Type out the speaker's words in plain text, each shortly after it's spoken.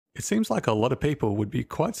It seems like a lot of people would be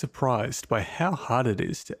quite surprised by how hard it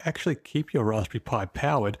is to actually keep your Raspberry Pi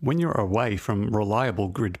powered when you're away from reliable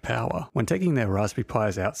grid power. When taking their Raspberry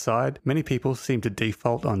Pis outside, many people seem to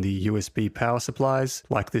default on the USB power supplies,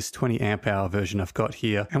 like this 20 amp hour version I've got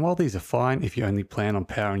here. And while these are fine if you only plan on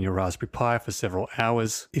powering your Raspberry Pi for several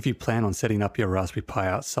hours, if you plan on setting up your Raspberry Pi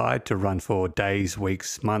outside to run for days,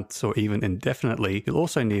 weeks, months, or even indefinitely, you'll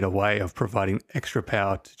also need a way of providing extra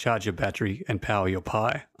power to charge your battery and power your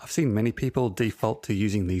Pi. I've seen many people default to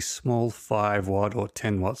using these small 5 watt or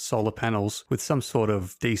 10 watt solar panels with some sort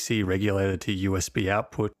of DC regulator to USB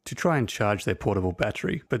output to try and charge their portable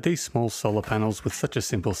battery. But these small solar panels with such a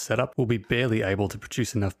simple setup will be barely able to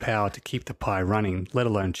produce enough power to keep the Pi running, let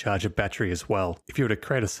alone charge a battery as well. If you were to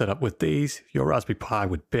create a setup with these, your Raspberry Pi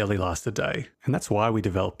would barely last a day. And that's why we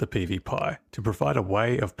developed the PV Pi, to provide a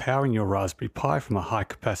way of powering your Raspberry Pi from a high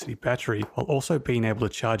capacity battery while also being able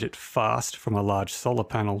to charge it fast from a large solar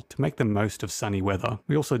panel to make the most of sunny weather.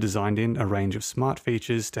 We also designed in a range of smart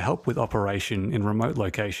features to help with operation in remote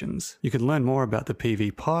locations. You can learn more about the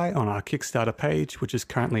PV Pi on our Kickstarter page, which is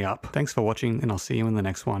currently up. Thanks for watching, and I'll see you in the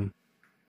next one.